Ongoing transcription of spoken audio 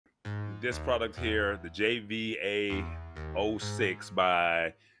this product here, the JVA06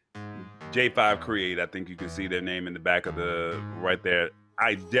 by J5 Create. I think you can see their name in the back of the right there.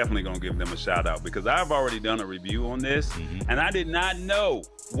 I definitely gonna give them a shout out because I've already done a review on this, and I did not know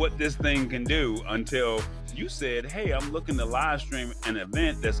what this thing can do until you said, hey, I'm looking to live stream an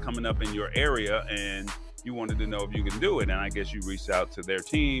event that's coming up in your area, and you wanted to know if you can do it. And I guess you reached out to their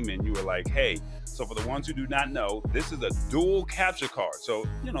team and you were like, hey, so for the ones who do not know, this is a dual capture card. So,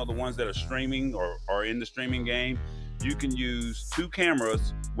 you know, the ones that are streaming or are in the streaming game, you can use two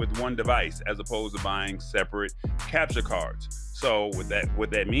cameras with one device as opposed to buying separate capture cards. So what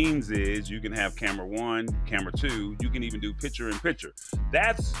that means is you can have camera one, camera two, you can even do picture in picture.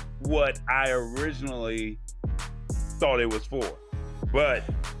 That's what I originally thought it was for. But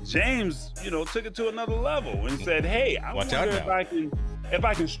James, you know, took it to another level and said, hey, I wonder if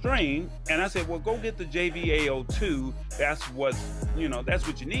I can stream. And I said, well, go get the JVA02. That's what you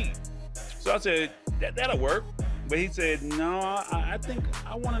need. So I said, that'll work. But he said, no, I think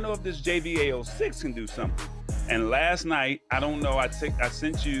I want to know if this JVA06 can do something. And last night, I don't know, I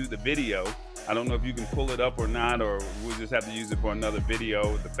sent you the video. I don't know if you can pull it up or not, or we'll just have to use it for another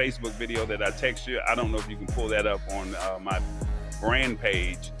video. The Facebook video that I text you, I don't know if you can pull that up on my brand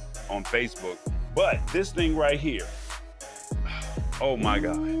page on Facebook. But this thing right here, oh my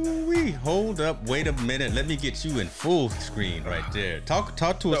God. We hold up, wait a minute. Let me get you in full screen right there. Talk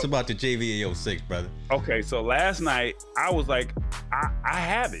to us about the JVA06, brother. Okay, so last night I was like, I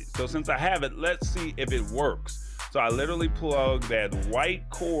have it. So since I have it, let's see if it works. So I literally plugged that white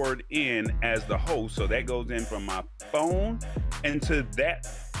cord in as the host. So that goes in from my phone into that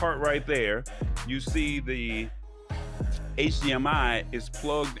part right there. You see the HDMI is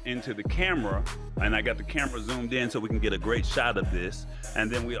plugged into the camera, and I got the camera zoomed in so we can get a great shot of this.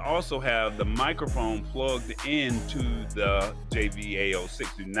 And then we also have the microphone plugged into the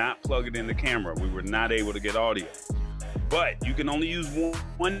JVA06. Do not plug it in the camera. We were not able to get audio. But you can only use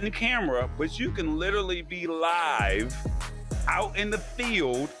one camera, but you can literally be live out in the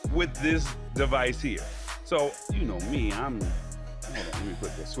field with this device here. So, you know me, hold on, let me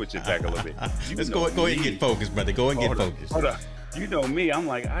switch it back a little bit. Let's go ahead and get focused, brother. Go and get focused. Hold on. You know me, I'm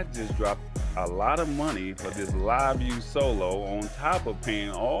like, I just dropped a lot of money for this live view solo on top of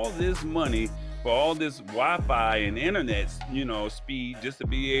paying all this money for all this Wi-Fi and internet, you know, speed just to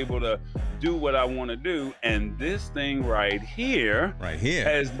be able to do what I want to do. And this thing right here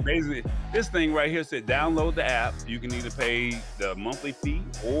has basically, this thing right here said download the app. You can either pay the monthly fee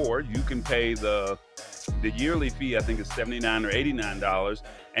or you can pay the yearly fee. I think it's $79 or $89,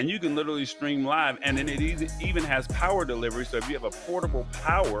 and you can literally stream live. And then it even has power delivery. So if you have a portable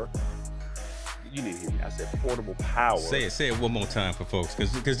power, you need to hear me. I said portable power. Say it one more time for folks,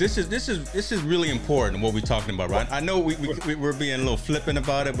 because this is really important what we're talking about, right? I know we're being a little flippant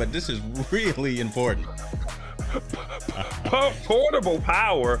about it, but this is really important. Portable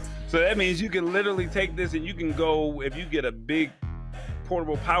power. So that means you can literally take this and you can go, if you get a big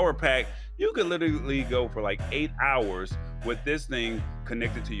portable power pack, you can literally go for like 8 hours with this thing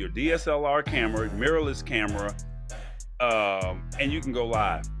connected to your DSLR camera, mirrorless camera, and you can go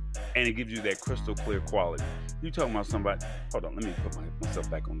live. And it gives you that crystal clear quality. You talking about somebody, hold on, let me put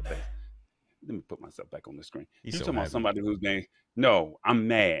myself back on the face. Let me put myself back on the screen. You talking about somebody who's being, no, I'm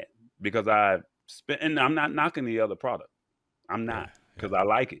mad because I've spent, and I'm not knocking the other product. I'm not, because I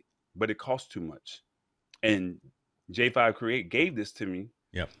like it, but it costs too much. And J5 Create gave this to me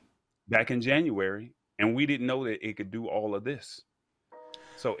back in January, and we didn't know that it could do all of this.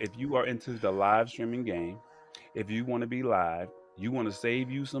 So if you are into the live streaming game, if you want to be live, you want to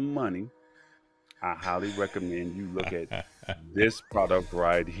save you some money, I highly recommend you look at this product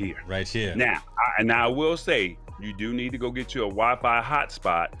right here. Right here. Now, I will say, you do need to go get you a Wi-Fi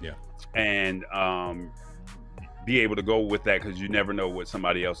hotspot and be able to go with that, because you never know what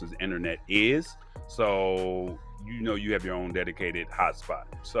somebody else's internet is. So, you know, you have your own dedicated hotspot.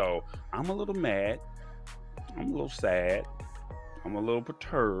 So I'm a little mad. I'm a little sad. I'm a little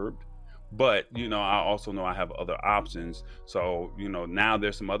perturbed. But, you know, I also know I have other options. So, you know, now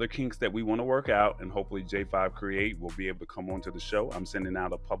there's some other kinks that we want to work out, and hopefully J5 Create will be able to come onto the show. I'm sending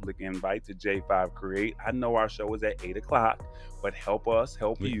out a public invite to J5 Create. I know our show is at 8 o'clock, but help us,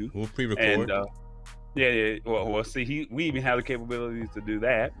 help you. We'll pre-record. And, well, see, we even have the capabilities to do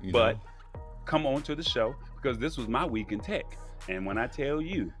that. But come on to the show, because this was my week in tech. And when I tell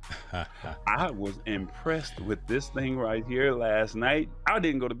you, I was impressed with this thing right here last night. I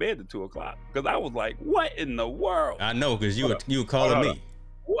didn't go to bed at 2 o'clock because I was like, what in the world? I know, because you were calling me.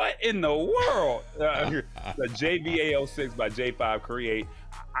 what in the world? The JVA06 by J5 Create.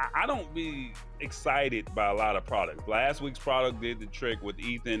 I don't be excited by a lot of products. Last week's product did the trick with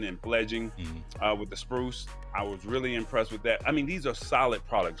Ethan and fledging with the spruce. I was really impressed with that. I mean, these are solid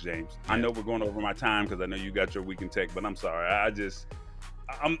products, James. Yeah. I know we're going over my time because I know you got your week in tech, but I'm sorry.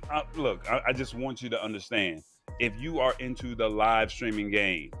 Look, I just want you to understand, if you are into the live streaming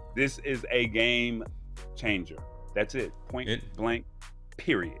game, this is a game changer. That's it. Point blank.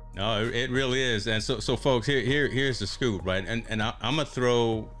 Period. No, it really is. And so folks, here's the scoop, right? And I'm gonna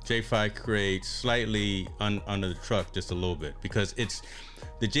throw J5 Create slightly under the truck just a little bit, because it's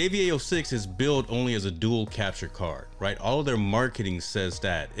the JVA06 is built only as a dual capture card, right? All of their marketing says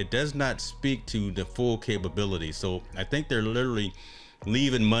that. It does not speak to the full capability. So I think they're literally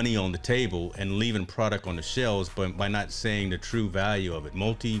leaving money on the table and leaving product on the shelves, but by not saying the true value of it.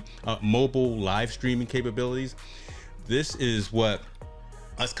 Mobile live streaming capabilities. This is what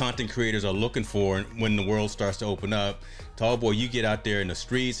us content creators are looking for when the world starts to open up. Tallboy, you get out there in the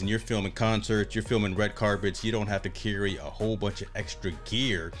streets and you're filming concerts, you're filming red carpets. You don't have to carry a whole bunch of extra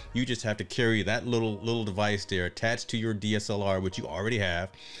gear. You just have to carry that little device there attached to your DSLR, which you already have.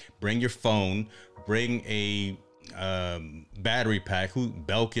 Bring your phone, bring a battery pack,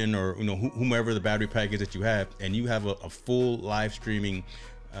 Belkin or whomever the battery pack is that you have, and you have a full live streaming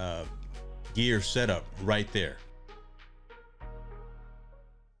gear setup right there.